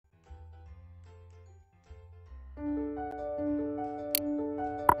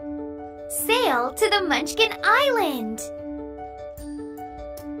sail to the Munchkin Island.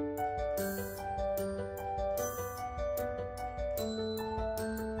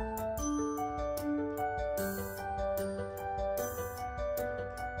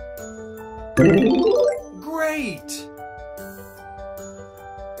 Great!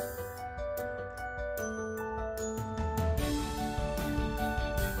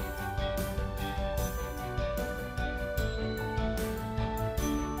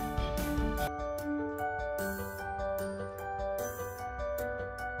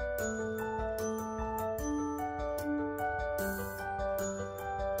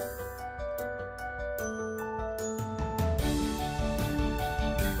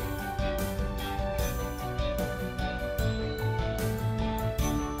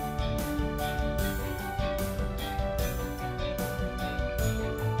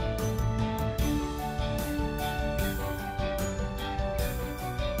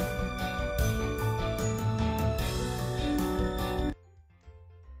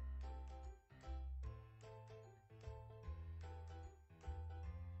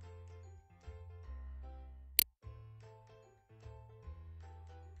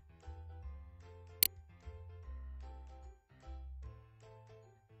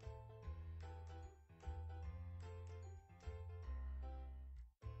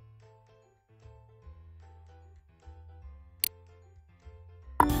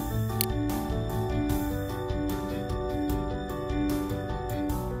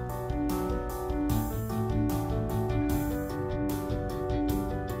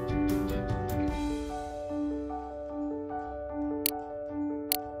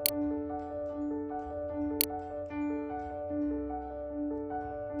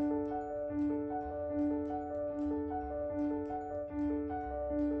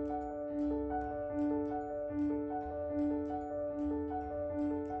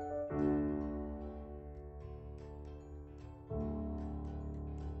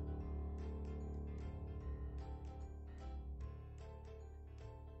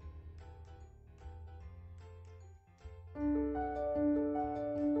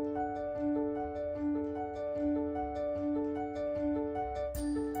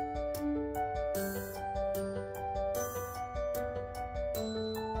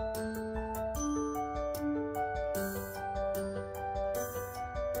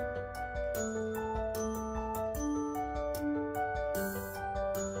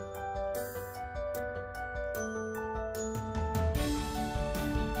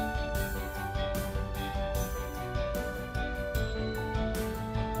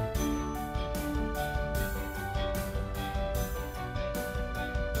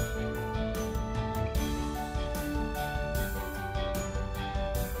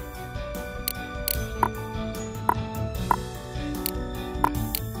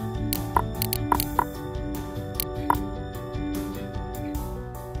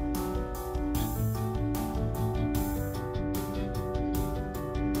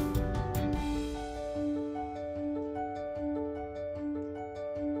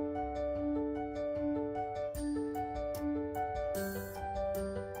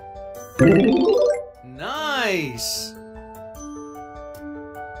 Nice!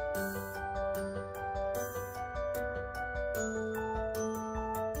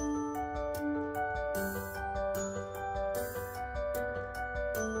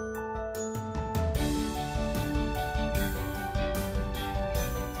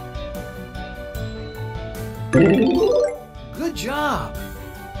 Good job!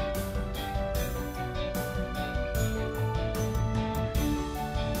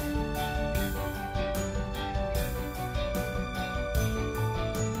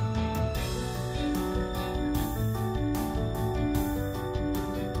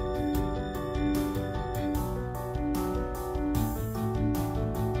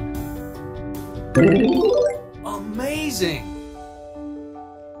 Amazing!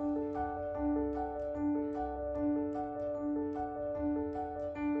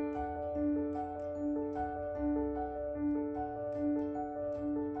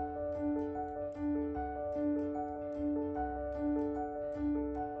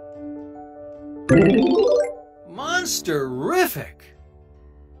 Monster-rific!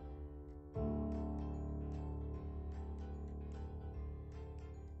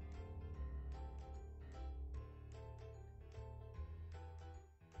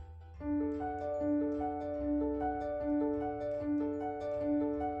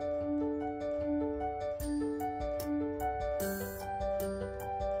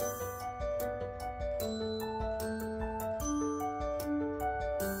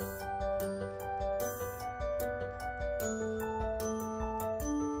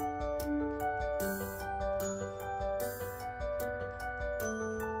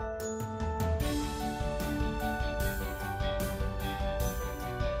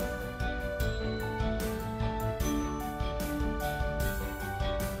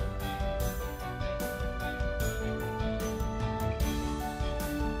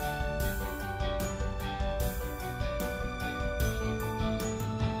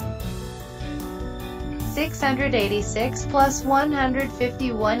 686 plus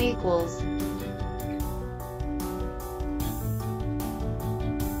 151 equals.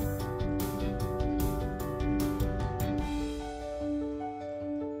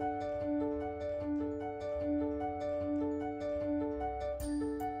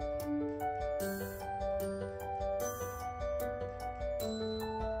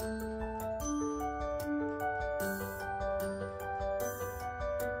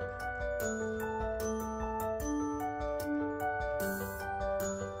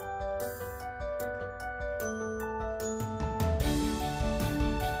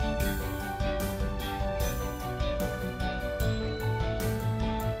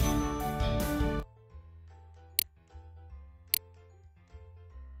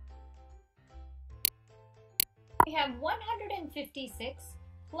 We have 156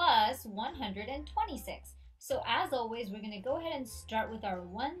 plus 126. So as always, we're going to go ahead and start with our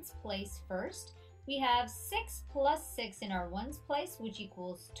ones place first. We have 6 plus 6 in our ones place, which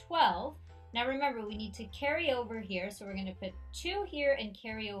equals 12. Now remember, we need to carry over here, so we're going to put 2 here and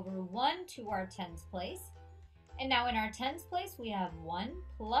carry over 1 to our tens place. And now in our tens place, we have 1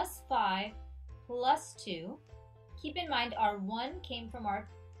 plus 5 plus 2. Keep in mind, our 1 came from our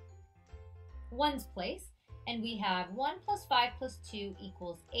ones place. And we have 1 plus 5 plus 2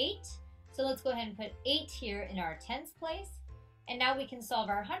 equals 8. So let's go ahead and put 8 here in our tens place. And now we can solve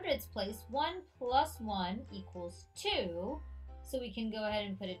our hundreds place. 1 plus 1 equals 2. So we can go ahead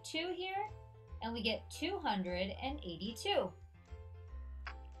and put a 2 here, and we get 282.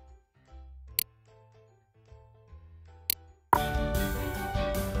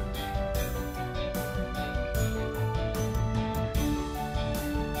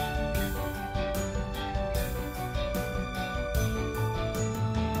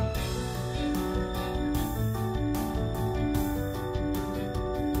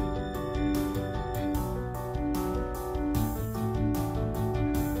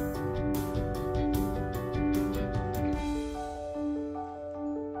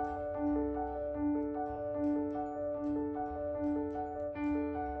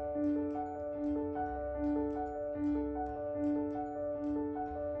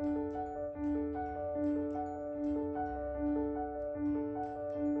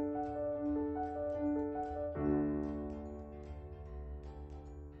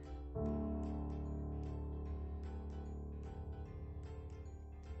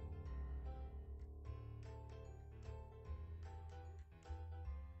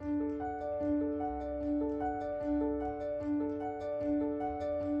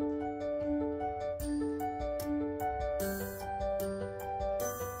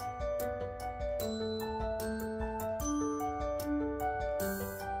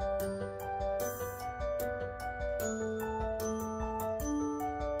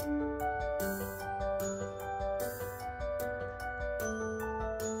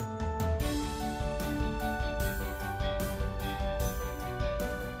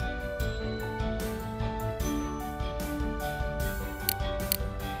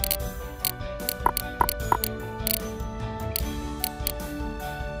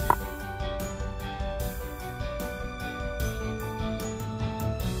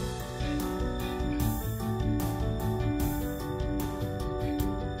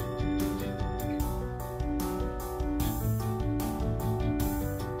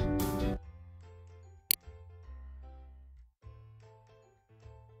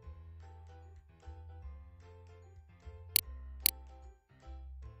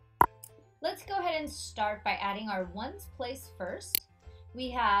 Let's go ahead and start by adding our ones place first.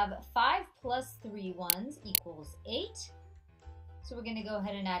 We have 5 plus 3 ones equals 8. So we're going to go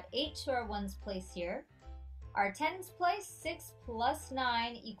ahead and add 8 to our ones place here. Our tens place, 6 plus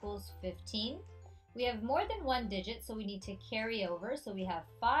 9 equals 15. We have more than one digit, so we need to carry over. So we have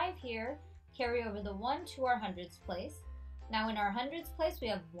 5 here, carry over the 1 to our hundreds place. Now in our hundreds place, we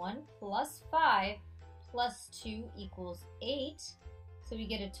have 1 plus 5 plus 2 equals 8. So we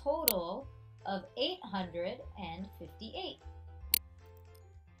get a total of 858.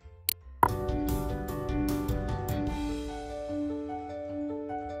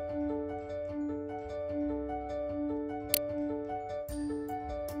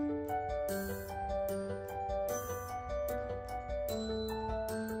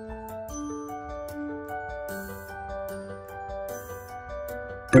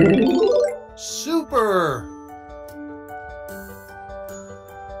 Super!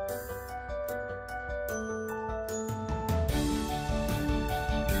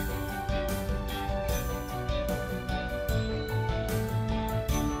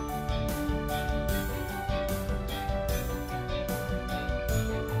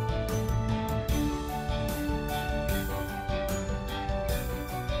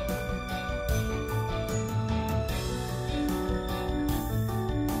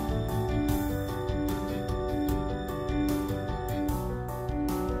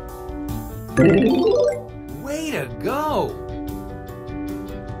 Way to go!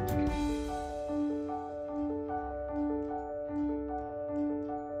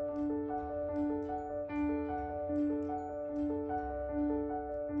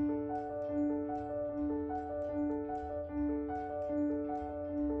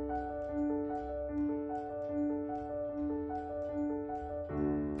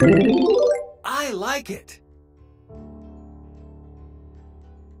 I like it.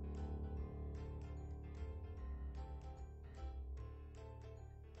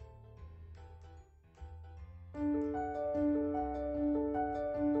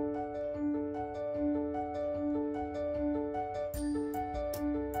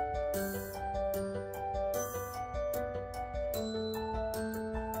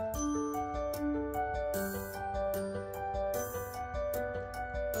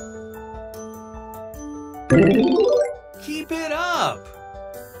 Keep it up!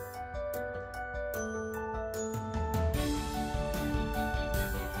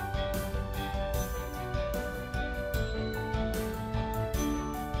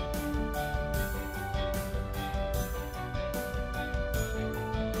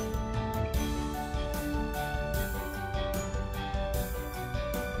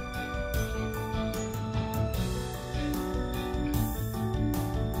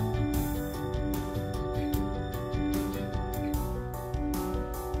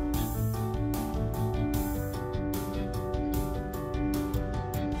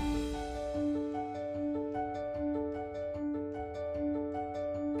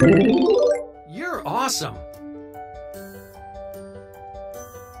 You're awesome!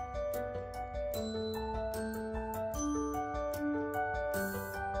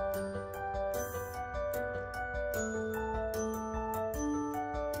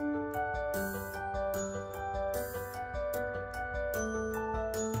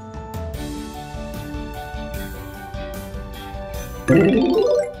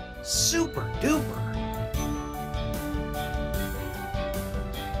 Super duper!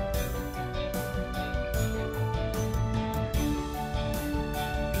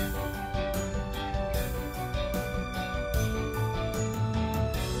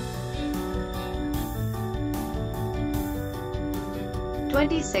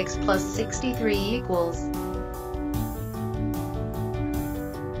 "26 plus 63 equals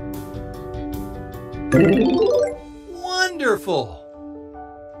Wonderful!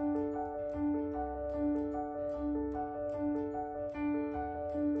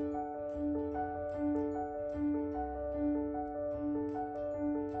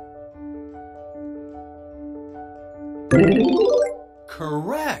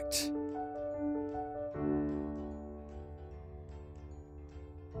 Correct!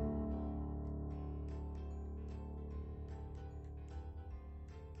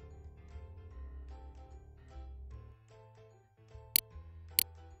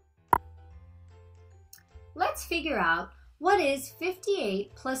 Let's figure out what is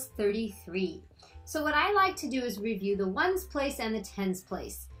 58 plus 33. So what I like to do is review the ones place and the tens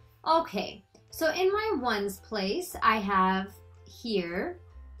place. Okay, so in my ones place, I have here,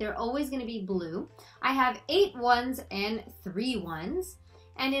 they're always going to be blue. I have 8 ones and 3 ones.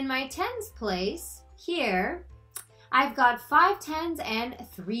 And in my tens place, here, I've got 5 tens and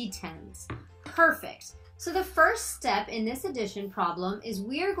 3 tens. Perfect. So the first step in this addition problem is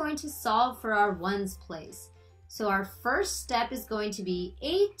we are going to solve for our ones place. So our first step is going to be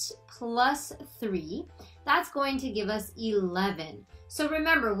 8 plus 3. That's going to give us 11. So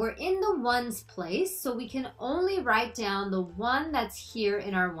remember, we're in the ones place, so we can only write down the one that's here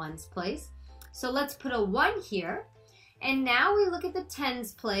in our ones place. So let's put a 1 here. And now we look at the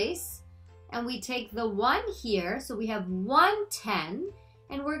tens place, and we take the 1 here, so we have 1 10,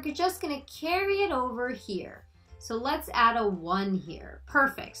 and we're just going to carry it over here. So let's add a 1 here.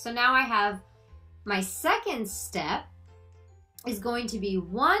 Perfect. So now I have my second step is going to be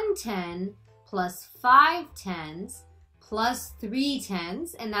 1 10 plus 5 tens plus 3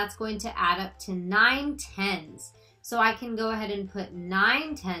 tens, and that's going to add up to 9 tens. So I can go ahead and put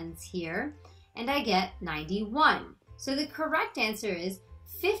 9 tens here, and I get 91. So the correct answer is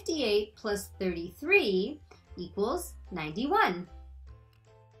 58 plus 33 equals 91.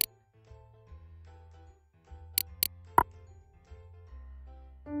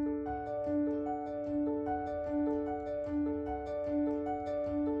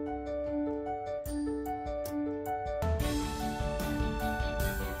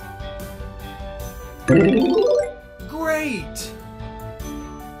 Great!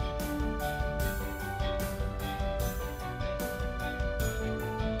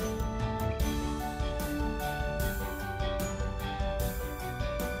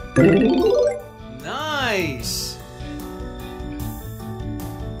 Nice!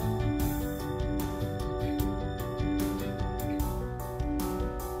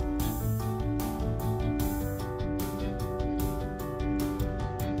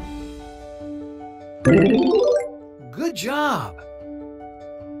 Good job!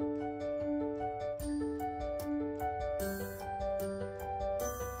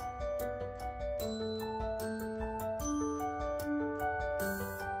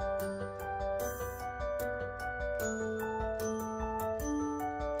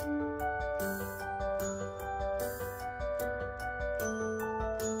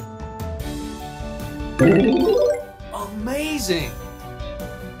 Amazing!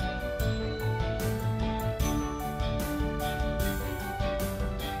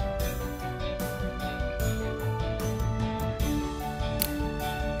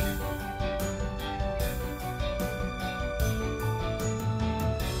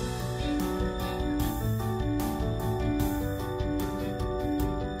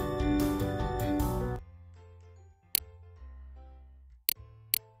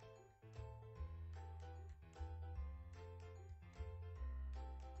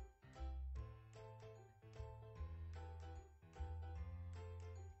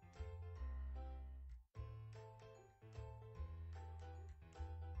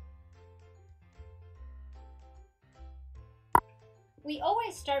 We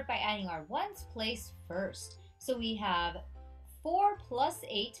always start by adding our ones place first. So we have 4 plus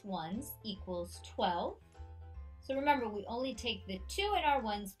 8 ones equals 12. So remember, we only take the 2 in our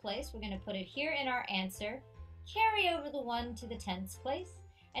ones place. We're going to put it here in our answer, carry over the 1 to the tens place.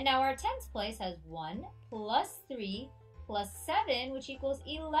 And now our tens place has 1 plus 3 plus 7, which equals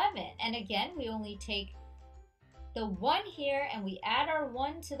 11. And again, we only take the 1 here and we add our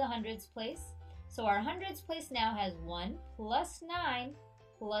 1 to the hundreds place. So our hundreds place now has 1 plus 9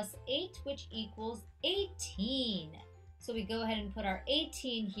 plus 8, which equals 18. So we go ahead and put our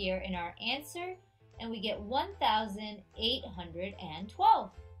 18 here in our answer, and we get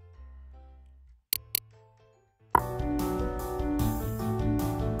 1,812.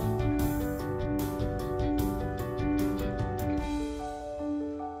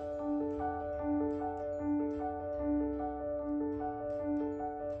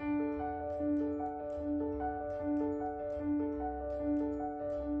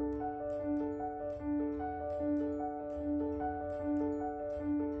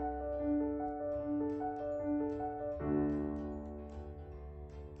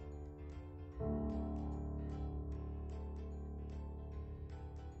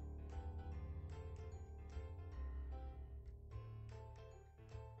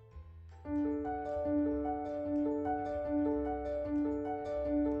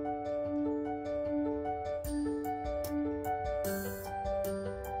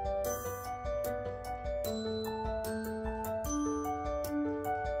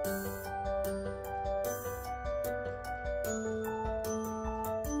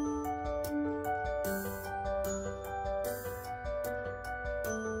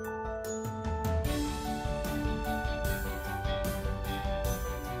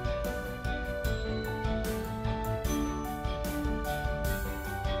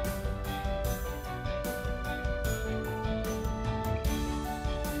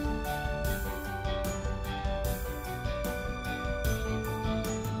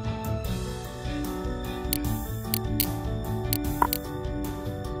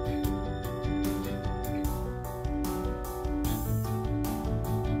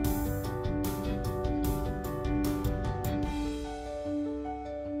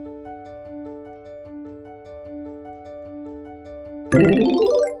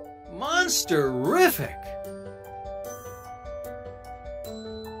 Monster-rific!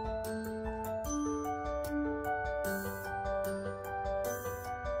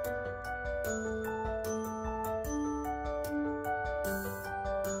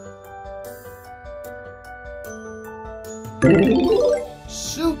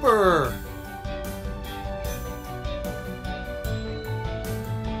 Super!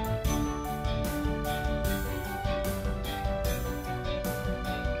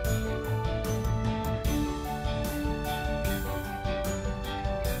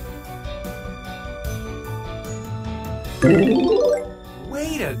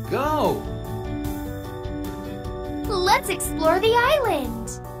 Way to go! Let's explore the island.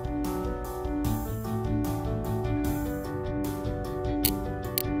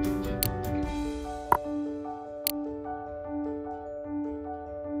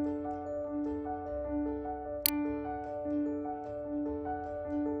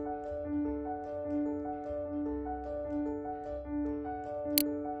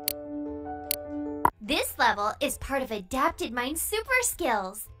 This level is part of Adapted Mind Super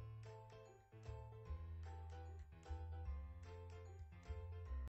Skills.